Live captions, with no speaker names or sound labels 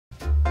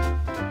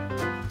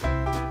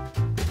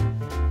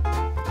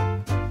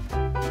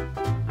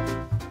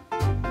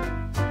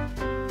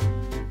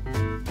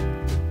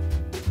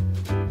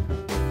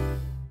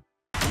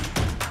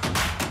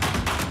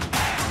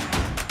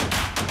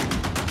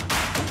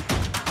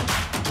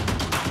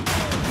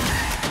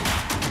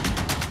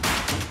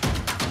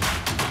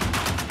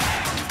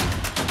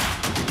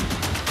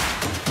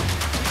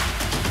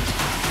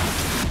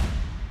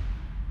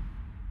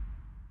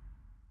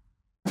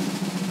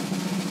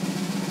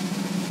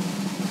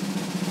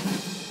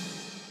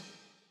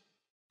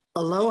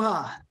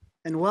Aloha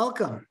and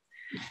welcome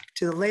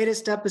to the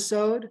latest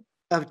episode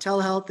of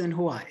Telehealth in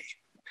Hawaii.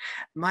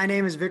 My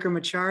name is Vikram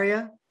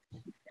Acharya.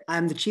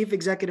 I'm the Chief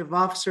Executive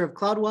Officer of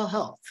Cloudwell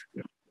Health,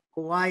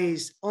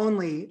 Hawaii's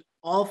only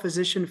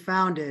all-physician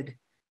founded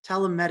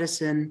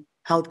telemedicine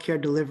healthcare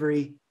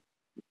delivery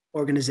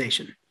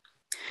organization.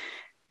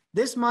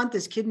 This month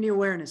is Kidney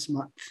Awareness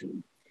Month.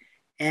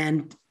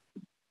 And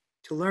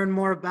to learn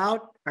more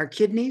about our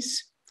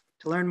kidneys,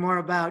 to learn more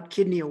about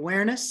kidney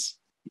awareness,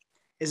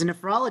 is a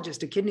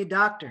nephrologist, a kidney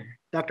doctor,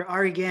 Dr.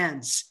 Arie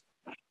Ganz.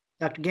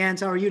 Dr.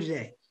 Ganz, how are you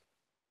today?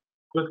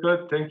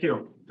 Good. Thank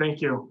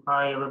you.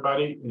 Hi,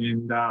 everybody.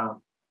 And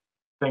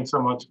thanks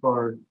so much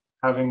for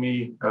having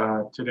me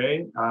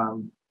today.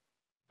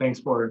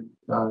 Thanks for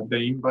the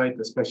invite,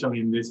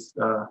 especially in this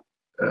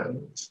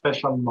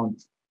special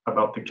month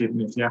about the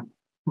kidneys. Yeah.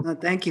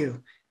 Thank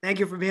you. Thank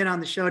you for being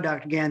on the show,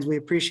 Dr. Ganz. We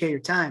appreciate your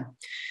time.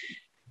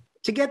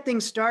 To get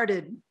things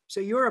started, so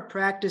you're a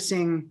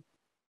practicing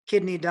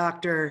kidney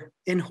doctor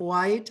in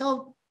Hawaii.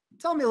 Tell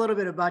me a little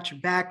bit about your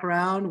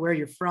background, where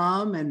you're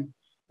from, and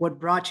what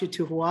brought you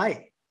to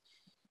Hawaii.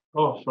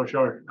 Oh, for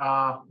sure.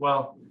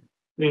 Well,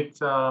 it's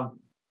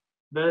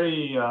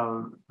very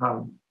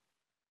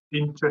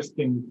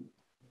interesting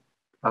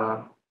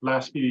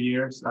last few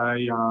years.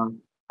 I'm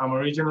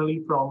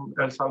originally from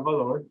El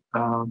Salvador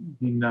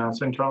in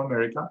Central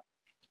America.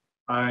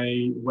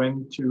 I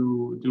went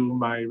to do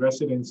my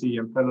residency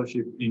and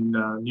fellowship in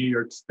New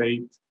York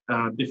State,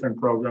 different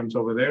programs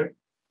over there.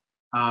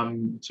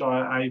 So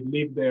I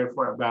lived there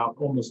for about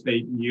almost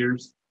 8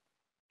 years.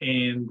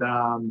 And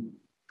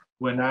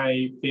when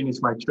I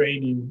finished my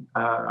training,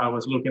 I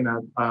was looking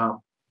at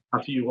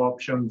a few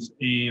options.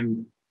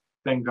 And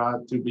thank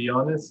God, to be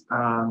honest,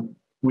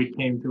 we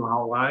came to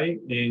Hawaii,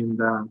 and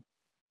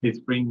it's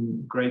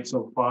been great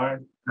so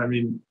far. I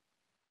mean,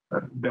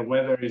 the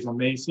weather is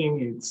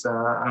amazing. It's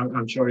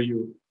I'm sure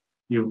you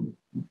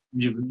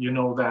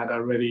know that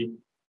already,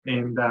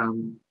 and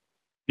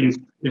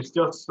it's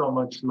just so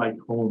much like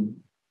home.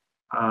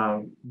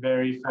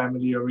 Very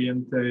family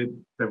oriented.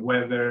 The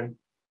weather,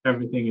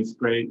 everything is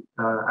great.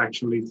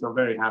 Actually, so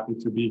very happy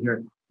to be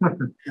here.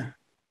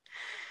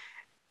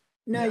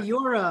 Now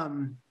you're a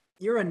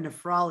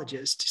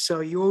nephrologist,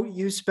 so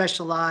you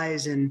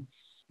specialize in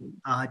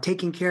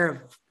taking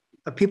care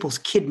of people's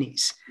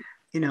kidneys,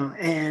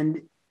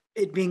 and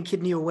it being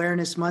Kidney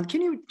Awareness Month.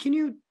 Can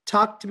you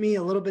talk to me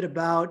a little bit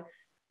about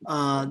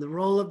the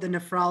role of the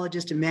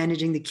nephrologist in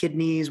managing the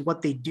kidneys,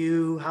 what they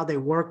do, how they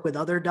work with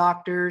other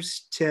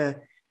doctors to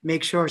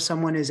make sure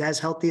someone is as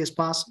healthy as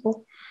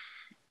possible?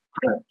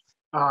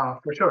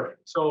 For sure.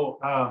 So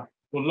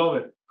we'll love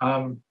it.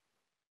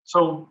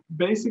 So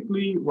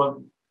basically,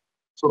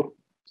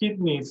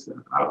 kidneys,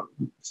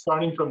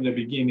 starting from the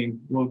beginning,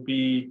 will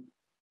be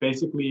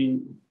basically,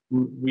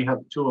 we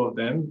have two of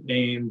them,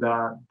 and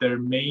their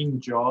main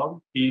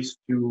job is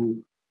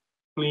to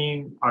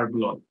clean our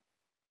blood.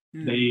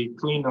 They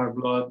clean our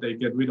blood, they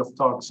get rid of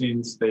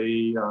toxins,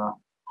 they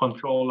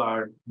control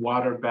our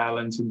water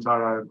balance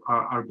inside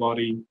our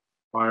body,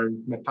 our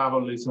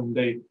metabolism.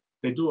 They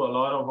do a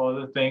lot of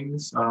other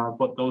things,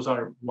 but those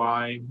are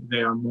why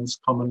they are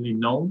most commonly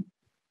known.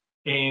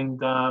 And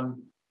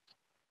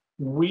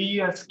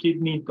we as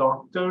kidney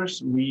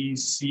doctors, we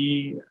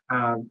see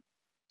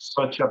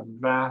such a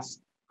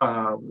vast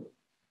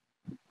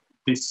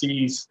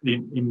disease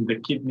in the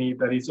kidney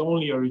that is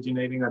only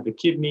originating at the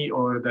kidney,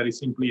 or that is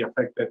simply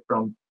affected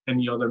from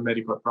any other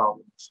medical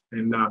problems.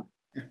 And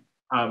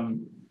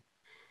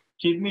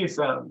kidneys,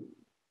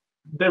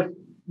 they're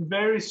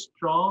very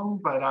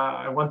strong, but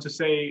I want to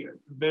say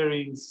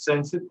very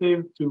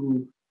sensitive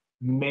to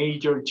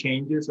major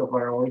changes of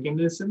our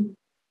organism.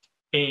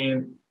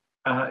 And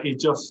it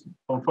just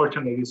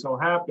unfortunately so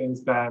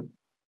happens that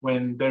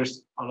when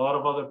there's a lot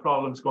of other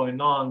problems going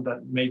on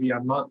that maybe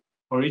are not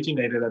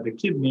originated at the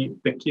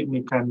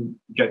kidney can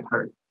get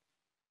hurt.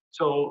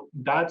 So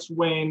that's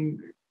when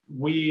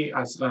we,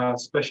 as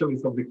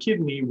specialists of the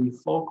kidney, we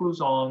focus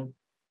on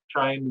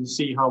trying to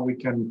see how we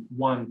can,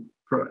 one,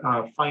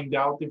 find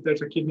out if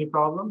there's a kidney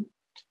problem,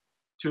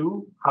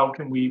 two, how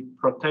can we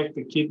protect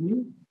the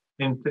kidney,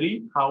 and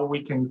three, how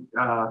we can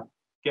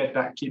get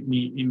that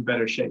kidney in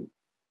better shape.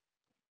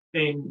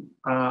 And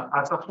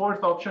as a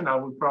fourth option, I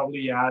would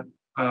probably add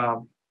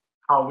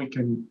how we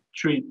can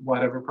treat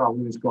whatever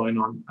problem is going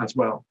on as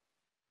well.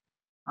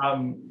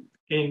 And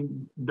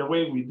the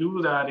way we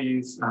do that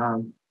is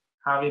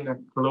having a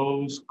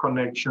close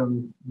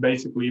connection,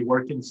 basically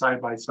working side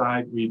by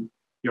side with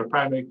your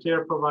primary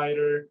care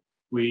provider,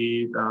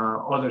 with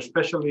other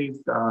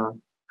specialists.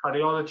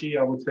 Cardiology,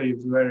 I would say,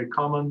 is very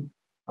common.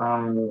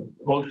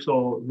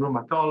 Also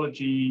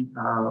rheumatology,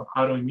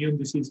 autoimmune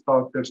disease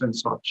doctors, and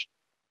such.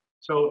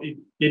 So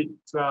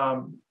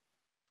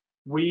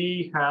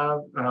we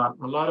have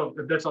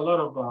there's a lot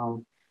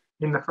of,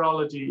 in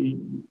nephrology,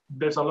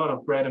 there's a lot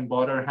of bread and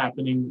butter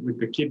happening with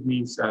the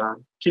kidneys.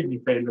 Kidney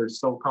failure is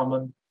so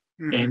common.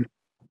 And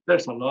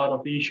there's a lot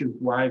of issues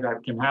why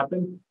that can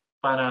happen.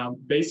 But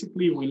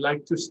basically, we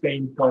like to stay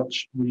in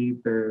touch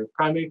with the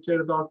primary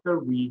care doctor.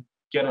 We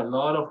get a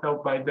lot of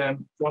help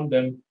from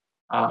them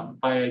by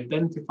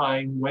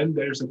identifying when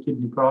there's a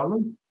kidney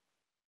problem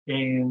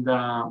and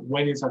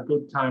when is a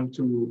good time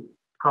to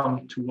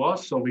come to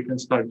us so we can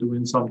start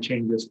doing some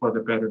changes for the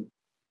better.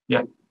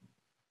 Yeah.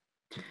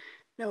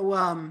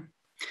 Now,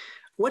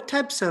 what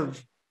types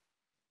of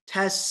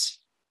tests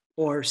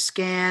or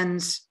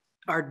scans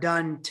are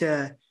done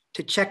to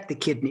check the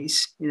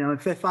kidneys?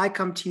 If I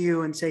come to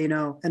you and say,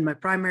 and my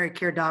primary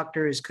care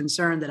doctor is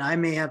concerned that I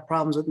may have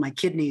problems with my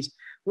kidneys,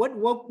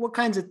 what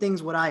kinds of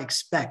things would I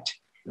expect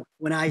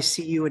when I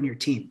see you and your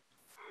team?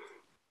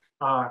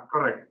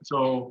 Correct.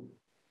 So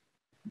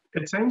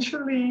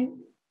essentially,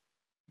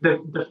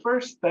 the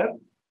first step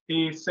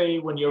is, say,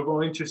 when you're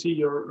going to see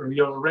your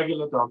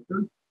regular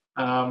doctor,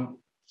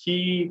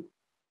 he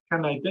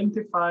can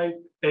identify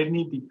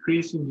any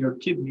decrease in your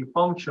kidney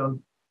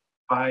function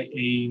by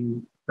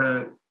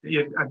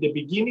at the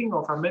beginning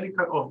of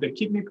the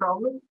kidney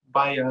problem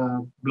by a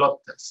blood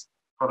test.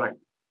 Correct.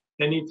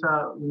 And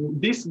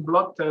this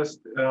blood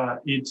test,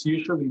 it's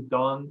usually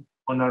done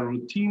on a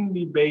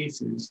routinely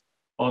basis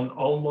on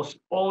almost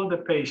all the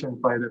patients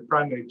by the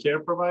primary care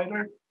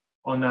provider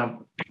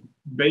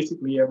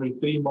basically every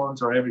 3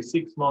 months or every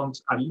 6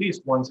 months, at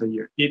least once a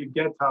year. It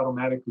gets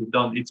automatically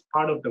done. It's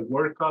part of the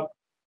workup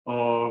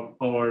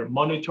or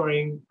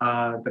monitoring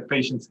the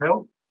patient's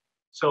health.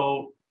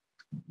 So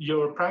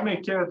your primary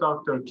care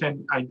doctor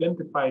can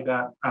identify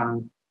that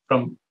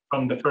from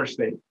the first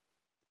day.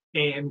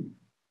 And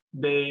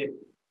the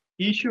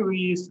issue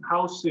is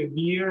how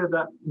severe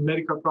that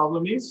medical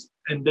problem is.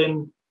 And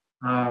then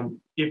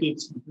if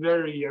it's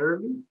very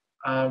early,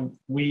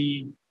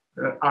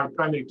 our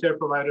primary care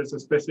providers,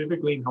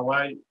 specifically in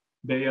Hawaii,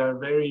 they are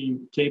very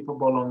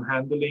capable on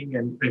handling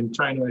and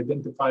trying to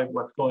identify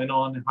what's going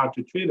on and how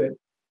to treat it.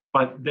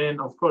 But then,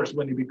 of course,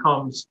 when it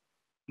becomes,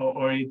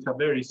 or it's a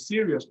very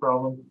serious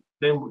problem,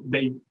 then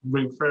they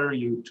refer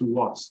you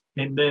to us.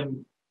 And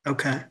then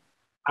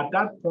at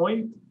that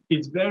point,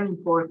 it's very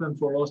important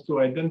for us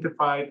to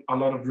identify a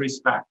lot of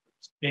risk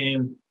factors.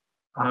 And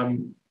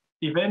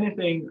if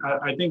anything,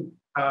 I think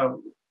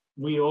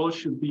we all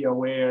should be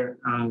aware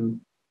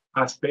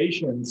as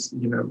patients,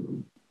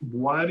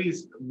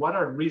 what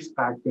are risk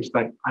factors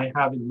that I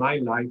have in my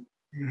life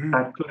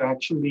that could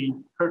actually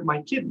hurt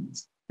my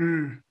kidneys?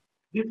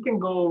 This can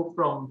go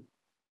from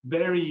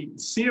very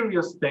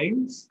serious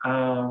things,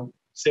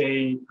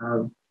 say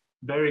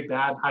very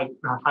bad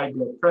high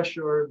blood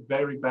pressure,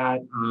 very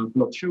bad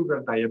blood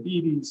sugar,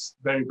 diabetes,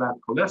 very bad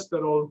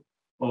cholesterol,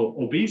 or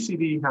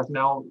obesity has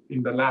now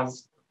in the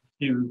last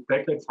few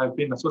decades have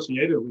been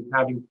associated with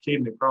having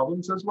kidney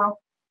problems as well.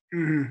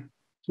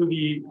 To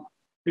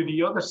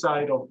the other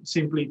side of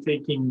simply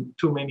taking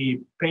too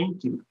many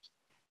painkillers,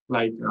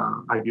 like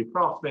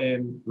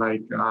ibuprofen,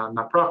 like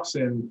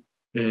naproxen,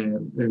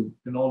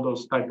 and all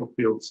those type of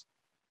pills.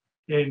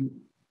 And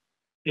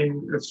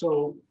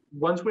so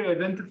once we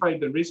identify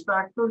the risk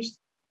factors,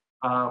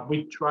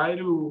 we try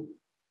to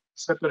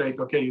separate,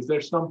 okay, is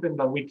there something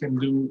that we can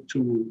do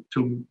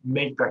to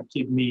make that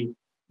kidney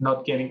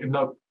not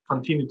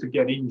continue to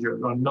get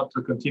injured or not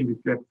to continue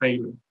to get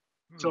failure?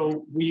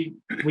 So we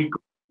go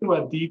through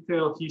a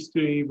detailed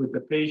history with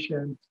the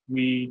patient.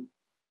 We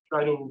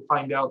try to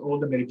find out all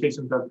the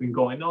medications that have been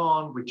going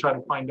on. We try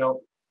to find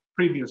out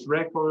previous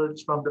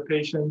records from the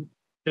patient.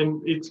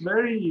 And it's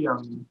very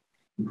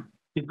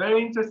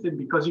interesting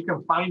because you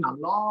can find a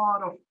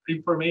lot of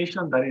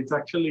information that it's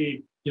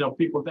actually,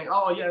 people think,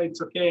 oh yeah,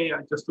 it's okay.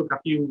 I just took a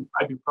few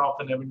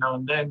ibuprofen every now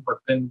and then. But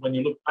then when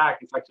you look back,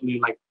 it's actually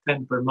like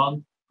 10 per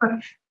month.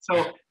 So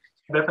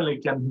definitely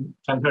can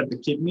hurt the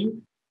kidney.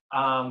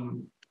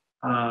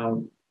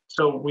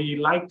 So we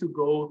like to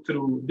go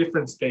through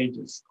different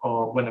stages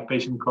when a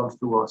patient comes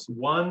to us.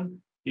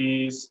 One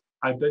is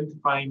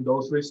identifying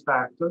those risk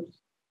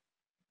factors.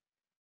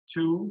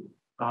 Two,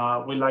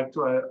 we like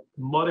to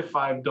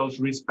modify those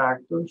risk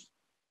factors.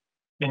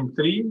 And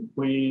three,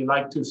 we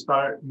like to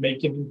start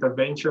making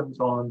interventions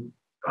on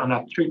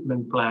a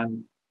treatment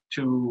plan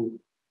to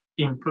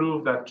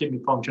improve that kidney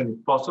function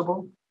if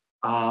possible.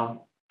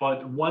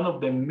 But one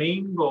of the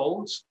main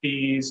goals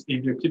is,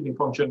 if your kidney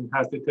function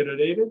has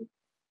deteriorated,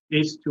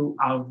 is to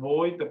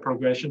avoid the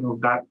progression of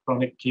that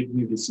chronic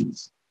kidney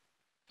disease.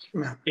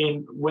 Yeah.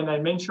 And when I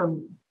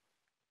mention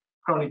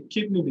chronic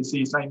kidney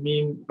disease, I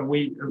mean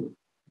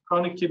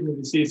chronic kidney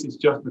disease is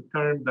just the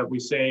term that we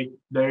say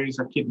there is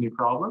a kidney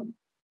problem.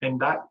 And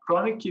that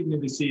chronic kidney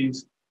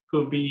disease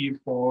could be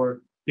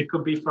from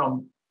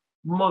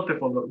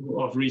multiple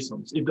of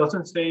reasons. It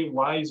doesn't say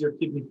why is your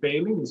kidney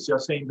failing. It's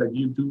just saying that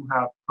you do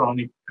have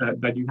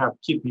that you have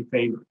kidney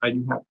failure, that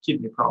you have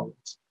kidney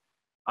problems.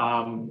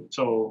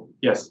 So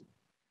yes.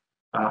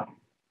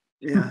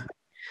 Yeah.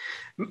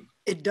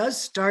 It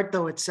does start,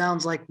 though, it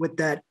sounds like, with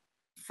that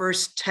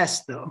first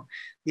test, though,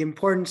 the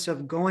importance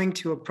of going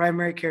to a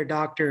primary care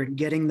doctor and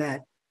getting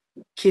that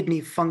kidney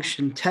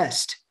function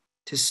test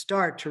to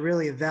start to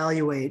really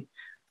evaluate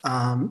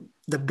the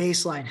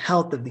baseline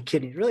health of the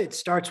kidney. Really, it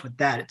starts with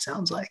that, it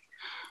sounds like.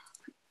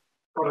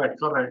 Correct.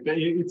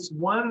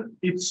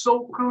 It's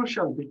so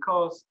crucial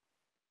because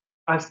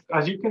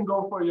as you can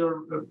go for your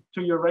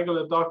to your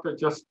regular doctor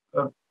just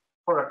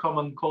for a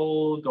common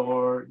cold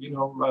or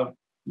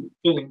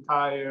feeling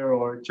tired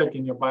or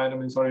checking your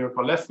vitamins or your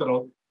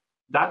cholesterol,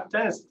 that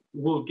test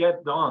will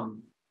get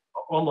done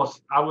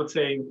almost, I would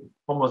say,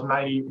 almost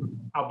 90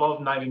 above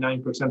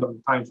 99% of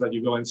the times that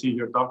you go and see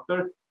your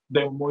doctor,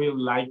 they will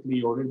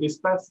likely order this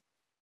test.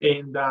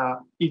 And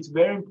it's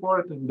very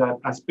important that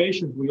as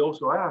patients we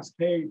also ask,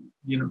 hey,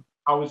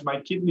 how is my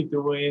kidney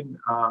doing?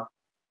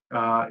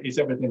 Is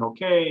everything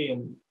okay?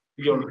 And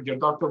your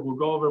doctor will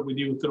go over with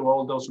you through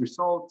all those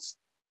results.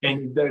 And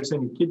if there's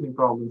any kidney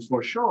problems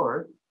for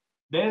sure,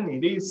 then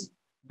it is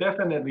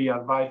definitely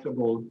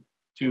advisable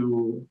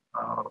to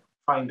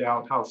find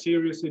out how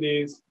serious it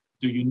is.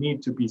 Do you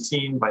need to be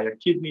seen by a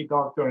kidney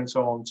doctor and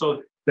so on?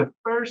 So the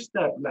first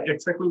step, like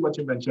exactly what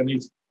you mentioned,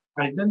 is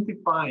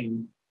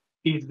identifying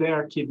is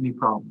there a kidney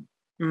problem.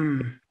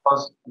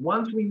 Because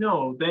once we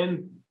know,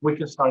 then we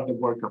can start the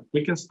workup.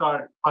 We can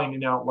start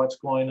finding out what's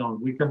going on.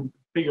 We can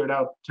figure it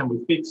out. Can we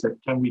fix it?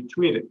 Can we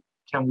treat it?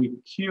 Can we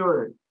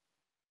cure it?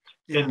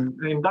 Yeah.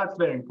 And that's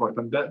very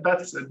important.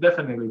 That's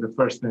definitely the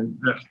first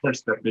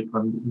step,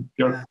 Vikram.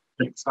 Your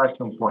exact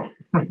point.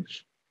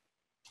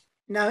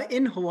 Now,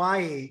 in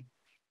Hawaii,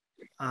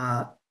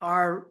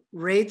 are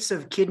rates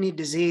of kidney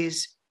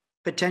disease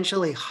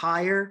potentially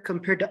higher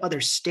compared to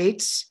other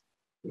states?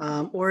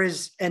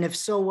 And if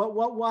so,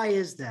 why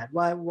is that?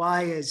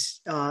 Why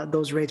is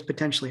those rates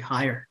potentially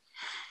higher?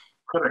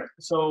 Correct.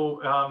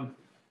 So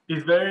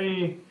it's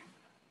very,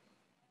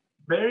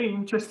 very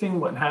interesting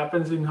what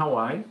happens in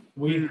Hawaii.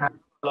 We have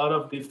a lot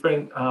of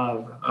different,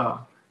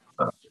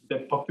 the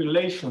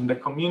population, the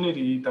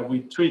community that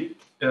we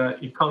treat,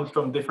 it comes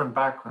from different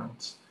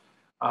backgrounds.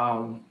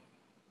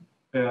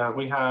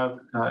 We have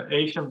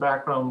Asian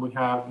background, we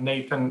have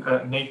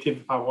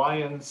native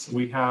Hawaiians,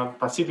 we have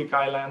Pacific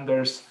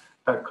Islanders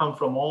that come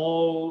from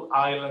all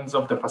islands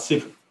of the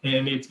Pacific.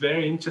 And it's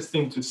very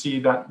interesting to see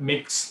that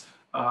mixed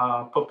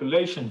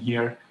population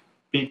here,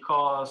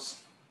 because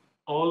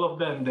all of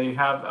them, they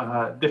have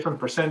a different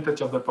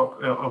percentage of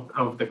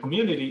the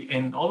community,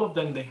 and all of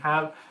them, they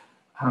have,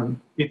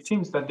 it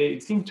seems that they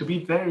seem to be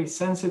very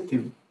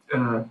sensitive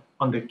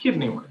on the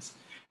kidney ones.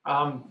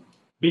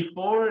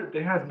 Before,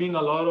 there has been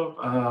a lot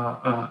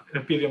of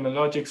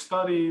epidemiologic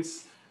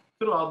studies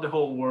throughout the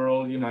whole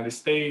world, United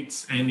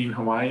States, and in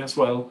Hawaii as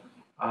well.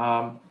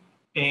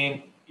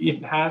 And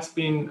it has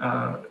been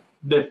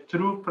the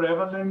true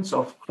prevalence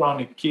of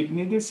chronic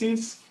kidney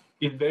disease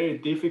is very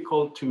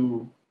difficult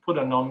to put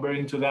a number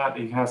into that.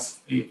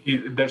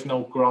 There's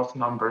no gross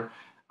number,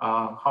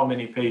 how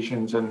many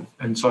patients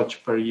and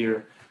such per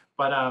year.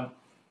 But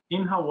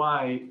in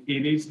Hawaii,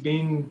 it is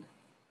being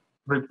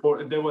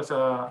reported. There was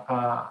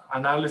a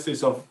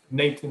analysis of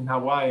native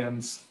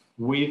Hawaiians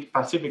with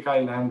Pacific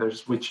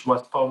Islanders, which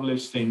was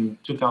published in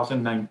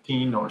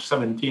 2019 or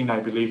 17, I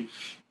believe,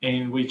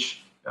 in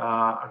which,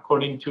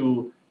 according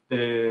to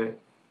the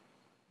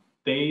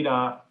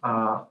data,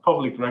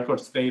 public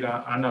records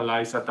data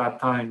analyzed at that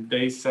time,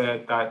 they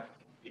said that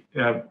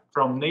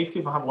from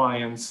native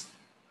Hawaiians,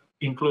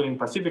 including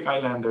Pacific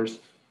Islanders,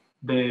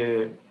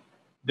 the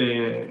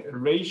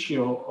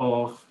ratio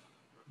of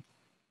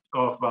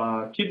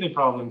kidney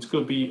problems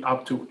could be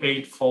up to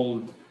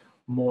 8-fold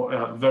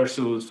more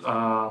versus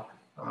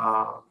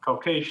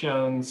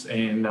Caucasians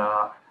and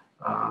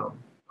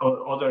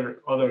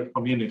other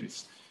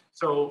communities.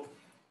 So,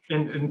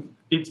 and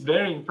it's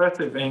very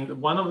impressive. And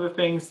one of the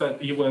things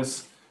that it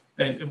was,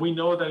 and we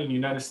know that in the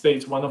United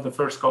States, one of the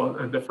first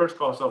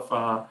cause of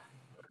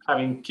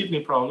having kidney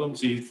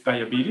problems is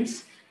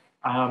diabetes.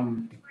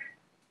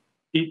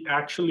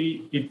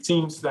 It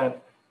seems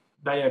that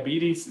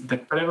diabetes, the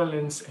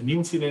prevalence and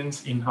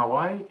incidence in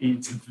Hawaii,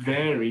 is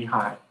very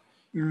high.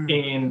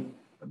 And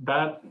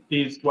that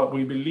is what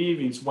we believe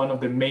is one of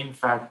the main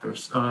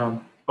factors.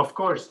 Of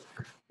course,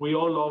 we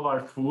all love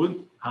our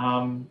food.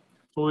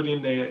 Food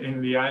in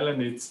the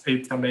island,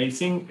 it's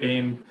amazing,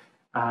 and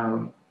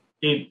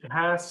it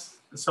has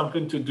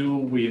something to do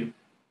with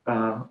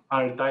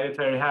our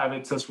dietary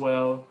habits as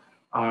well,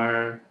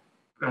 our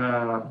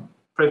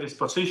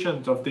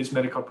predispositions of these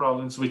medical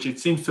problems, which it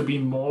seems to be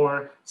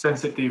more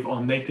sensitive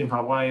on native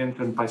Hawaiians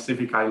and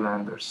Pacific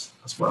Islanders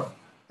as well.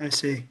 I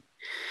see.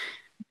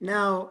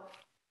 Now,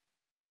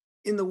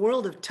 in the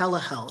world of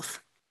telehealth,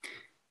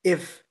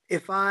 if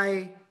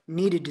I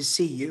needed to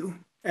see you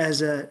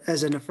as a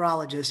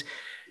nephrologist,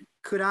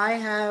 could I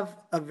have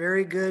a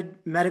very good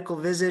medical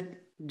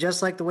visit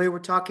just like the way we're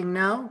talking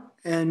now?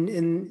 And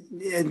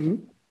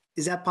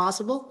is that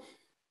possible?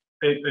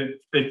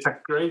 It's a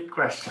great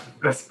question,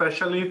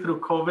 especially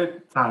through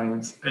COVID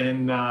times.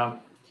 And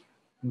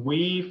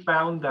we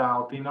found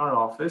out in our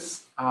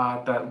office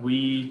that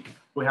we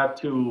had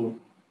to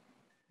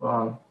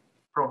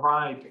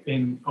provide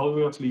and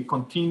obviously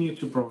continue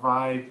to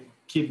provide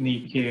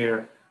kidney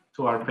care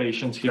to our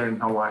patients here in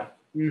Hawaii.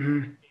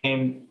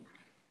 And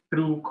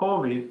through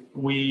COVID,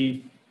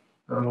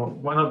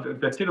 one of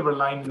the silver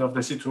lining of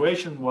the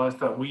situation was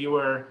that we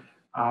were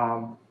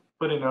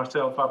putting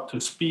ourselves up to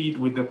speed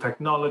with the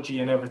technology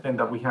and everything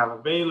that we have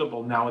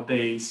available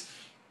nowadays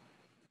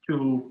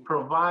to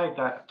provide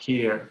that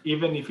care,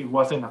 even if it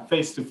wasn't a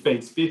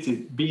face-to-face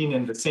visit, being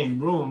in the same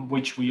room,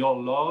 which we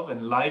all love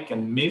and like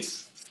and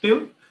miss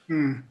still.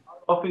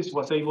 Office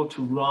was able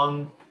to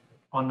run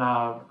on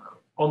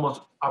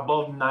almost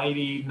above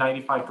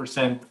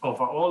 95% of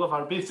all of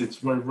our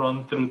visits were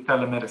run through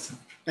telemedicine.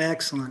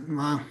 Excellent.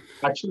 Wow.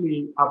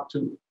 Actually,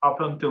 up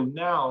until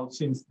now,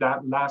 since that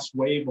last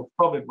wave of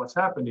COVID was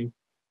happening,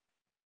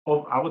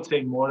 I would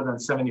say more than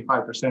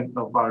 75%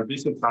 of our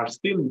visits are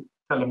still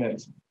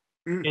telemedicine.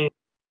 And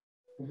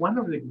one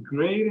of the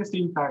greatest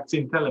impacts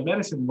in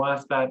telemedicine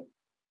was that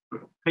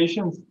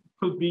patients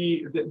could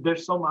be,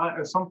 there's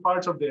some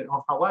parts of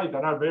Hawaii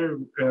that are very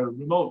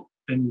remote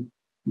and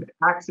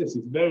access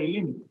is very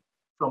limited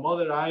from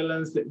other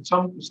islands.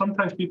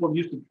 Sometimes people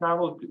used to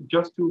travel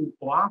just to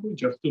Oahu,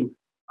 just to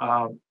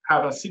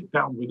have a sit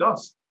down with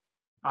us.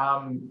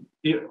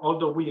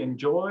 Although we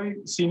enjoy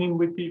sitting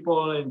with people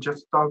and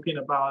just talking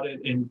about it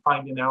and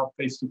finding out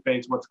face to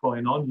face what's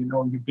going on,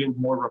 you build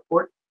more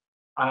rapport.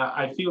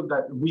 I feel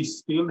that we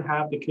still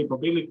have the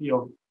capability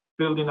of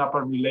building up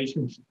a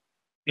relationship.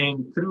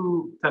 And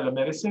through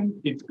telemedicine,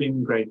 it's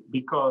been great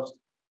because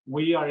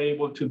we are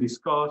able to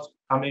discuss,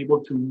 I'm able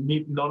to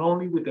meet not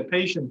only with the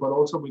patient, but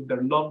also with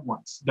their loved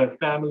ones, their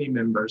family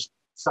members,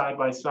 side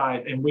by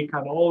side. And we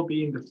can all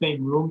be in the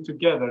same room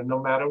together, no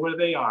matter where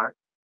they are,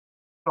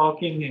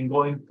 talking and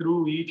going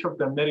through each of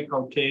the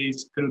medical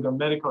case, through the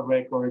medical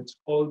records,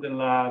 all the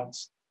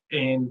labs,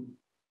 and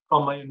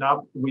coming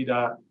up with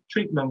a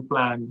treatment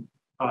plan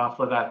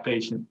for that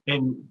patient.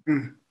 And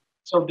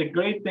so the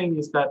great thing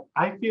is that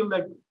I feel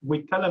like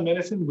with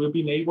telemedicine, we've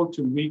been able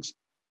to reach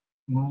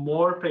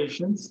more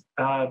patients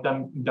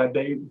than that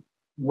they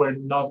were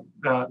not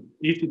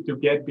easy to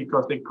get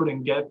because they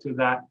couldn't get to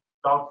that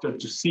doctor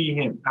to see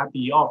him at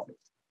the office.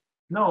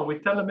 No,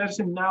 with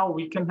telemedicine now,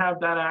 we can have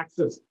that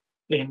access.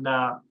 And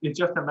it's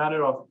just a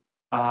matter of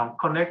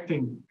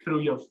connecting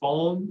through your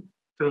phone,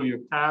 through your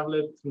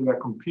tablet, through the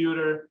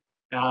computer.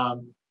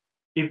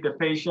 If the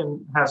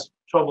patient has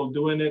trouble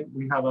doing it,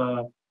 we have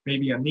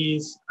maybe a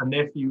niece, a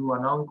nephew,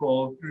 an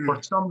uncle,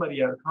 or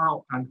somebody at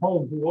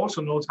home who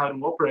also knows how to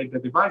operate the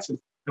devices,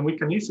 and we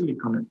can easily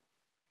connect.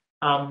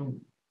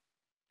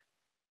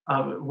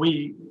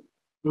 We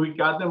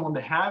got them on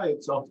the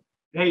habits of,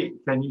 hey,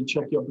 can you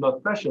check your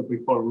blood pressure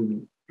before we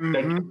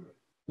meet?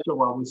 So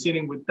while we're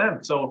sitting with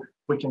them, so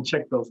we can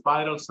check those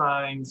vital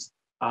signs.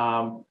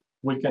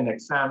 We can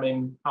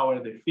examine how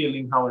are they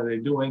feeling, how are they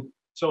doing.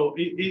 So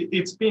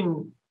it's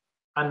been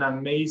an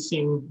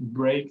amazing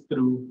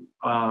breakthrough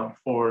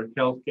for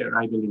healthcare,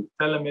 I believe.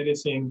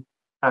 Telemedicine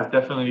has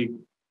definitely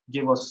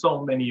given us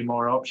so many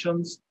more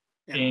options.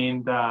 Yeah.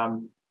 And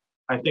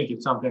I think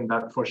it's something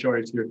that for sure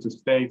is here to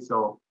stay.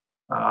 So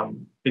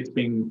it's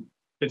been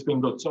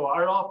good. So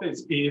our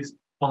office is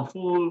on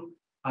full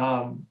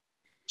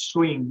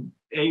swing,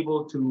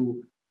 able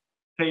to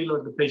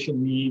tailor the patient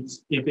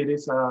needs. If it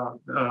is a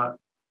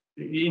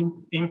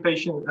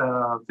inpatient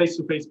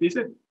face-to-face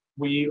visit,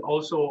 we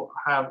also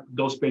have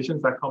those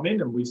patients that come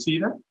in and we see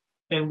them.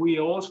 And we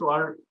also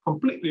are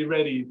completely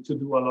ready to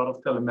do a lot of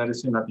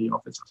telemedicine at the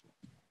office as well.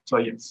 So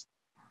yes.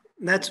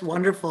 That's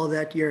wonderful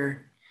that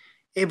you're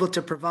able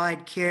to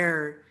provide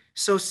care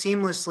so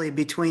seamlessly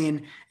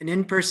between an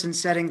in-person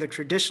setting, the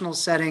traditional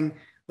setting,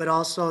 but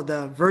also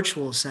the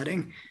virtual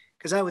setting.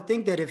 Because I would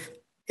think that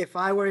if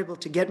I were able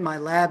to get my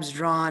labs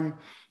drawn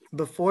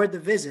before the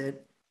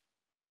visit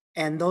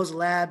and those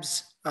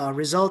labs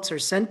results are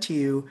sent to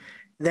you,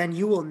 then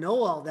you will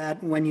know all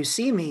that when you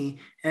see me,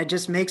 and it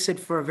just makes it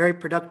for a very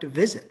productive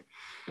visit.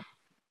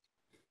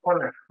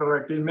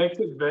 Correct. It makes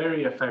it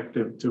very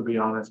effective, to be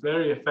honest,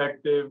 very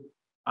effective.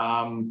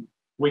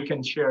 We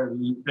can share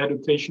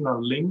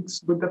educational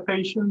links with the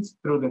patients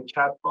through the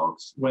chat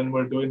box when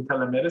we're doing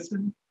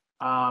telemedicine.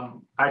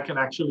 I can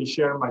actually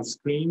share my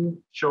screen,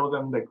 show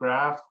them the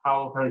graph,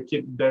 how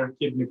their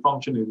kidney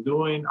function is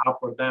doing, up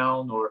or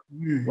down, or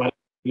what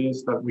it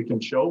is that we can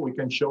show. We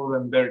can show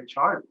them their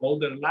chart, all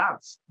their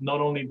labs, not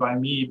only by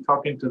me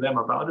talking to them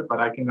about it, but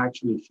I can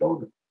actually show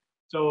them.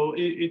 So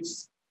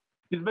it's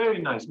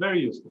very nice,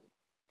 very useful.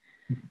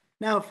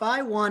 Now, if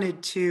I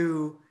wanted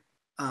to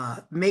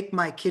make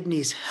my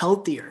kidneys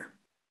healthier,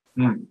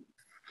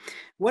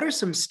 what are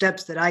some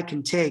steps that I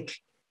can take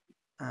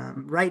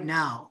right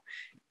now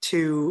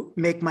to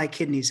make my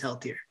kidneys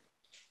healthier?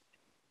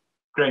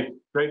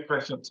 Great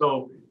question.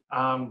 So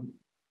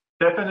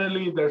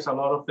definitely there's a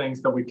lot of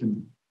things that we can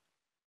do.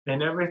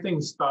 And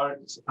everything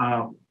starts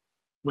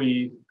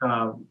with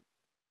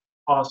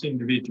us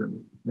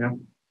individually. Yeah.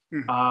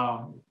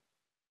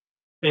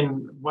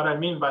 And what I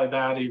mean by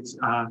that is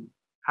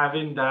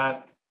having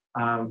that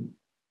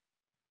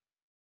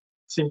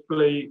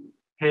simply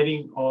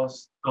heading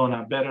us on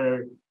a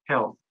better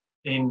health.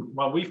 And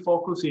what we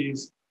focus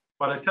is,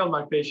 what I tell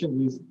my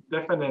patients is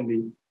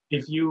definitely,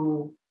 if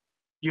you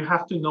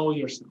have to know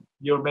yourself,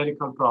 your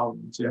medical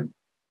problems. Yeah,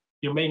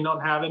 you may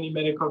not have any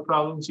medical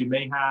problems. You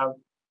may have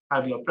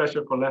high blood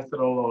pressure,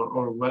 cholesterol,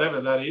 or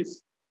whatever that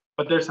is,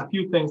 but there's a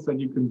few things that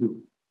you can do.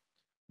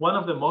 One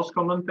of the most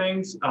common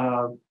things,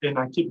 and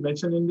I keep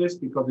mentioning this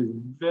because it's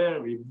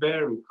very,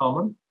 very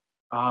common.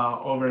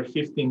 Over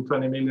 15,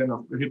 20 million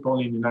of people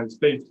in the United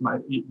States,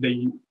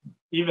 they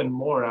even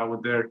more, I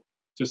would dare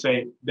to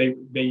say, they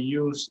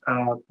use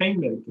pain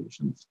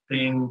medications.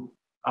 And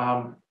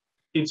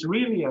it's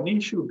really an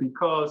issue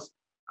because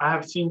I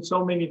have seen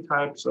so many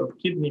types of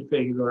kidney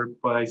failure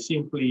by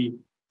simply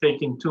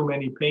taking too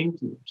many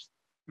painkillers.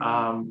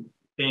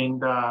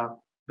 And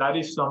that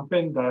is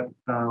something that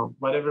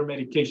whatever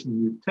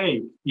medication you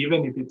take,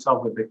 even if it's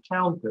over the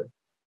counter,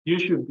 you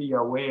should be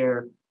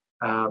aware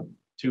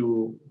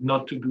to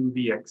not to do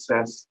the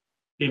excess.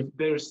 If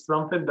there's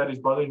something that is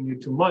bothering you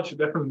too much,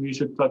 definitely you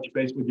should touch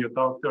base with your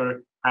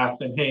doctor, ask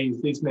them, hey, is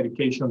this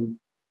medication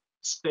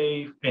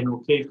safe and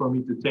okay for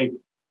me to take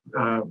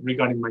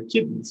regarding my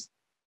kidneys?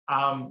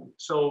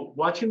 So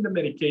watching the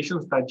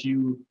medications that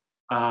you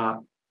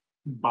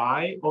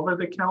buy over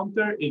the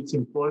counter, it's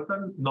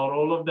important. Not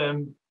all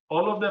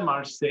of them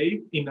are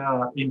safe if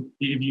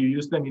you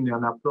use them in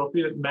an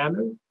appropriate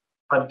manner,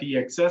 but the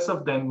excess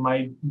of them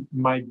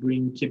might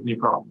bring kidney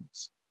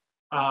problems.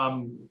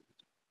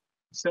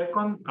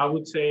 Second, I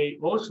would say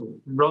also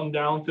run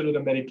down through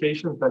the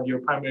medications that your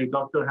primary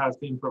doctor has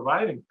been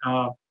providing.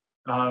 All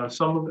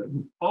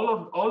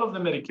of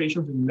the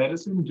medications in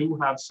medicine do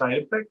have side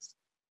effects,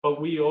 but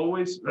we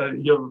always,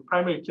 your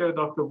primary care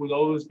doctor will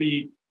always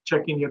be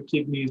checking your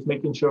kidneys,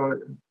 making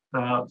sure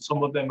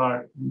some of them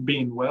are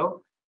being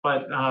well.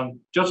 But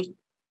just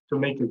to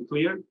make it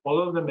clear,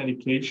 all of the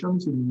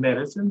medications in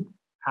medicine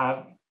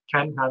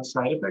can have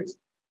side effects.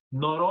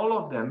 Not all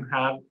of them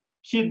have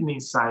kidney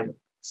side effects.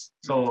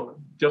 So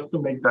just to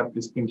make that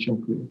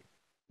distinction clear.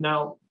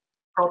 Now,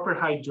 proper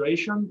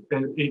hydration,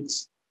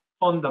 it's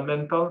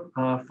fundamental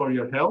for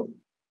your health.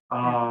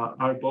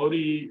 Our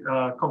body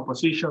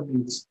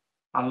composition is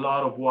a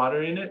lot of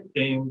water in it,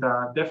 and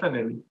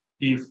definitely,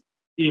 if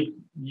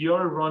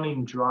you're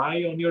running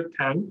dry on your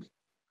tank,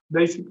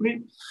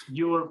 basically,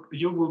 you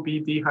will be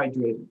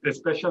dehydrated,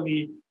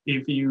 especially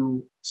if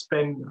you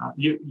spend,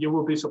 you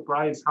will be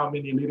surprised how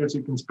many liters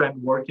you can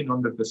spend working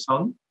under the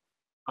sun.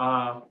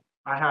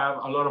 I have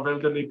a lot of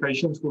elderly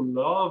patients who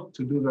love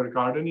to do their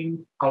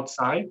gardening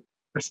outside,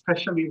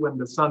 especially when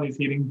the sun is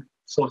hitting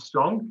so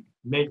strong.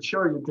 Make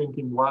sure you're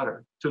drinking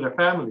water. To the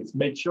families,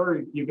 make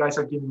sure you guys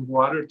are giving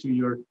water to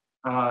your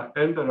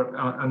elder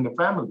and the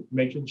family,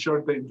 making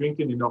sure they're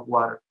drinking enough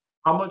water.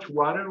 How much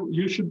water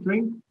you should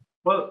drink?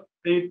 Well,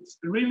 it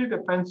really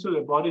depends to the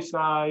body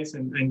size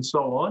and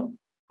so on.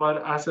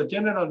 But as a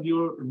general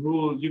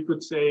rule, you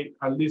could say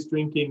at least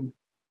drinking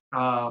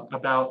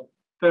about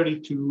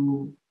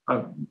 32,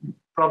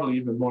 probably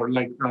even more,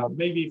 like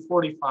maybe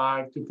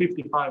 45 to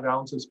 55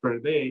 ounces per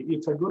day.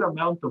 It's a good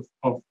amount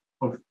of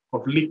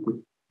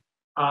liquid.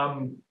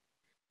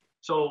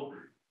 So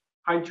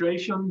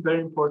hydration,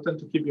 very important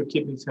to keep your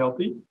kidneys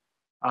healthy.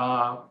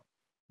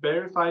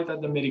 Verify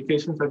that the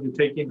medications that you're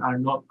taking are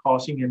not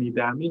causing any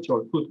damage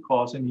or could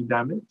cause any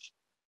damage.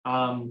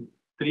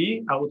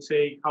 3, I would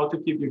say how to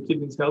keep your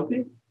kidneys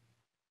healthy.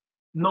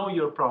 Know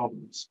your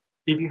problems.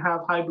 If you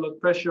have high blood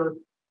pressure,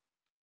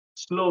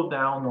 slow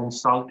down on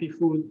salty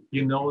food.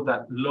 You know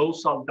that low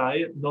salt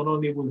diet not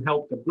only will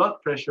help the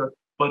blood pressure,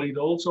 but it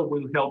also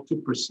will help to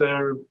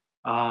preserve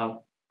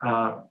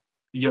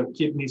your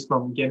kidneys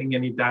from getting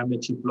any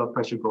damage if blood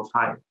pressure goes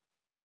higher.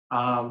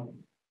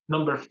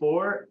 Number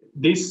 4,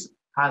 this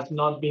has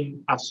not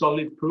been a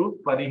solid proof,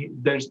 but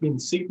there's been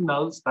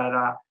signals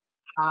that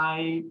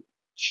high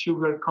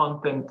sugar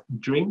content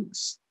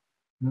drinks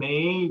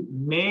may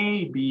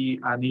be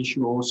an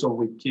issue also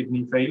with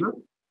kidney failure.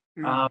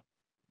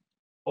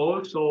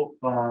 Also,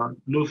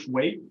 lose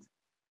weight.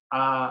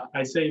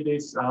 I say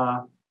this,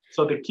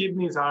 so the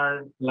kidneys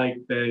are like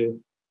the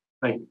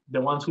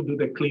ones who do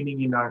the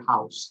cleaning in our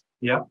house.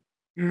 Yeah.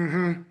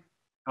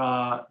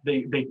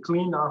 They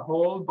clean our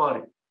whole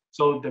body.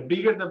 So the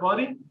bigger the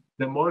body,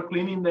 the more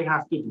cleaning they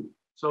have to do.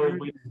 So if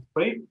we lose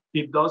weight,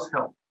 it does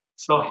help.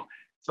 So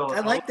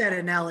I like that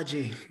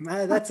analogy.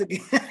 That's a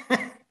good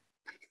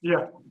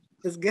yeah.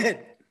 That's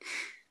good.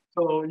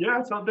 So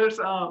yeah, so there's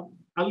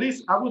at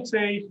least I would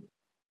say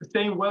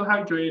staying well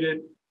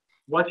hydrated,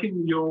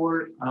 watching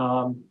your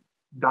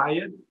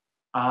diet,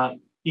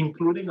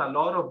 including a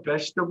lot of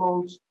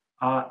vegetables.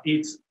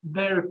 It's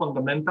very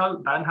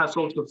fundamental. That has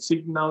also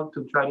signaled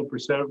to try to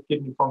preserve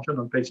kidney function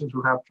on patients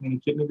who have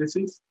chronic kidney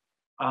disease,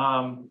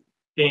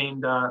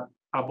 and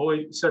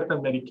avoid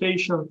certain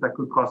medications that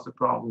could cause the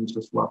problems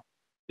as well.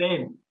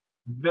 Then,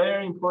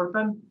 very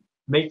important,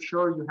 make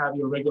sure you have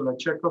your regular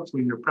checkups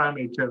with your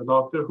primary care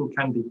doctor who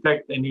can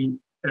detect any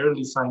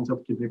early signs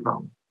of kidney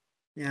problems.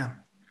 Yeah.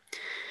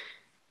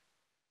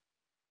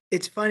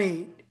 It's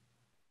funny,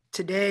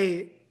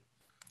 today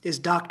is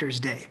Doctor's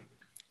Day,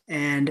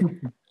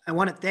 and I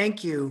want to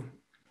thank you.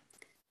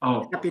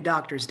 Happy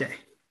Doctor's Day.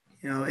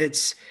 You know,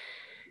 it's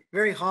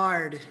very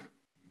hard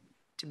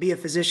to be a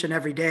physician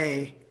every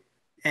day,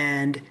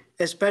 and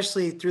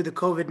especially through the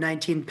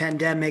COVID-19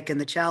 pandemic and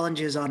the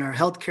challenges on our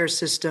healthcare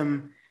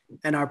system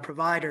and our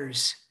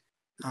providers.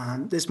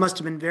 This must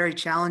have been very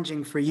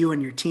challenging for you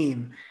and your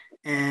team.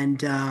 And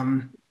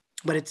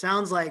but it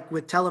sounds like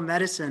with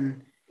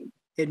telemedicine,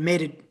 it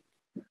made it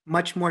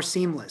much more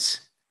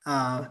seamless,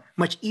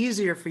 much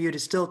easier for you to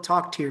still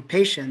talk to your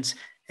patients.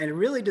 And it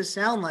really does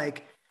sound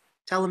like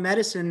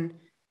telemedicine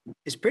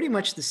is pretty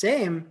much the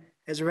same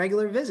as a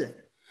regular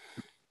visit.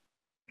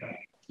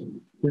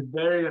 It's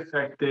very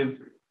effective.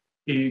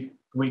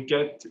 We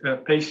get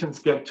patients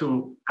get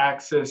to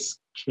access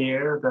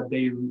care that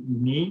they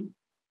need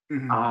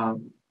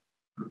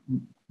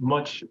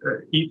much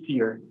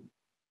easier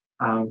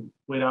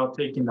without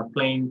taking a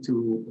plane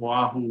to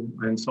Oahu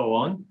and so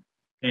on.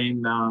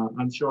 And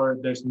I'm sure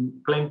there's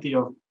plenty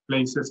of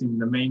places in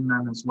the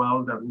mainland as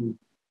well that we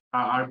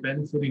are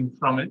benefiting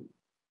from it.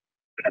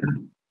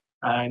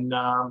 And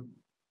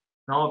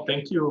no,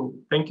 thank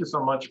you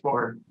so much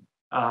for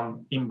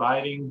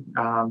inviting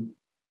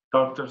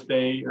Doctor's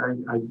Day.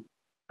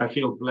 I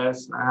feel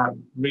blessed.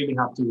 Really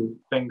have to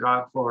thank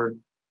God for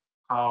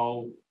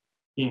how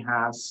He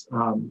has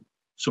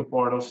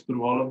supported us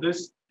through all of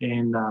this,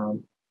 and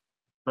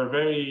we're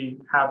very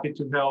happy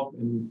to help.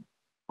 And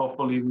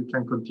hopefully, we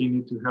can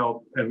continue to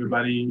help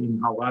everybody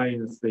in Hawaii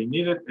as they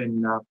need it.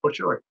 And for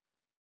sure,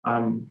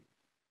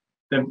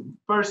 the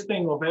first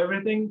thing of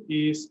everything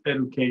is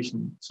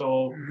education.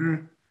 So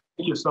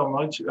thank you so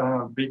much,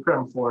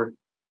 Vikram, for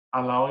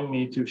allowing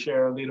me to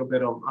share a little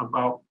bit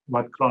about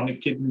what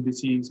chronic kidney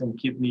disease and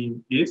kidney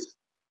is.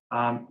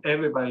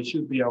 Everybody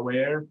should be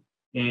aware,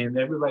 and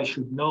everybody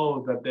should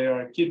know that there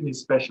are kidney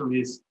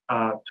specialists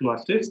to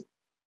assist.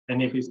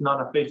 And if it's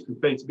not a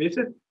face-to-face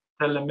visit,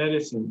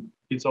 telemedicine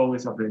is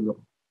always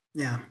available.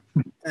 Yeah,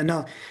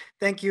 no,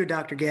 thank you,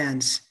 Dr.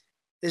 Ganz.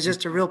 It's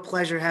just a real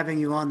pleasure having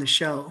you on the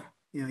show.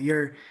 You know,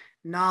 your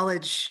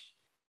knowledge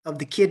of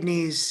the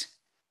kidneys,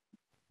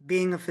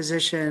 being a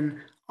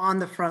physician on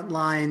the front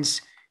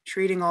lines,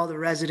 treating all the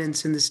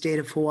residents in the state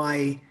of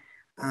Hawaii.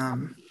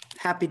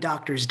 Happy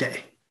Doctor's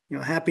Day. You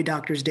know, happy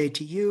Doctor's Day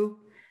to you.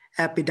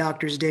 Happy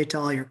Doctor's Day to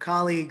all your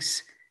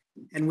colleagues.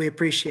 And we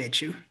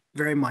appreciate you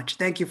very much.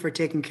 Thank you for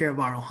taking care of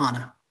our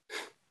ohana.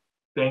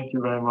 Thank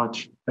you very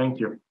much. Thank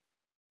you.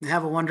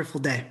 Have a wonderful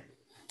day.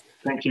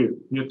 Thank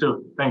you. You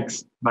too.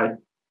 Thanks. Bye.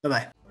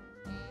 Bye-bye.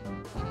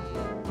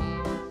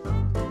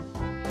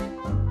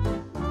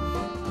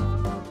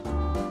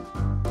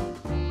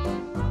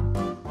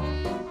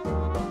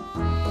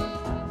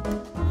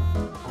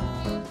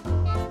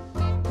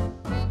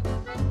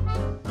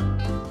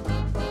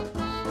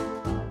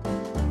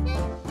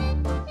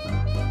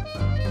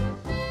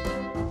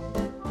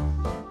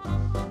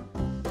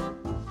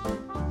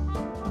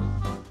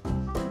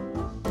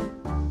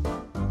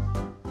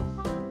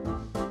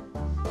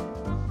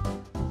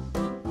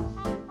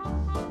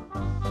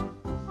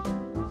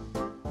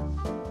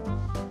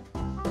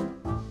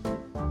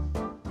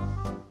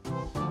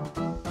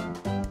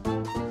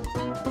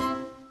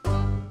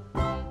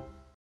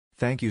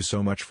 Thank you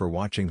so much for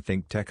watching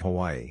ThinkTech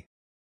Hawaii.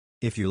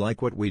 If you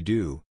like what we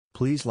do,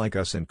 please like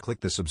us and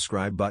click the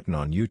subscribe button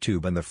on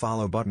YouTube and the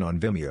follow button on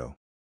Vimeo.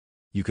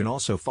 You can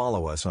also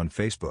follow us on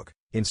Facebook,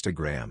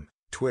 Instagram,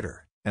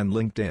 Twitter, and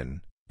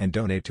LinkedIn, and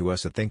donate to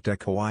us at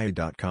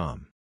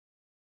thinktechhawaii.com.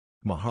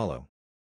 Mahalo.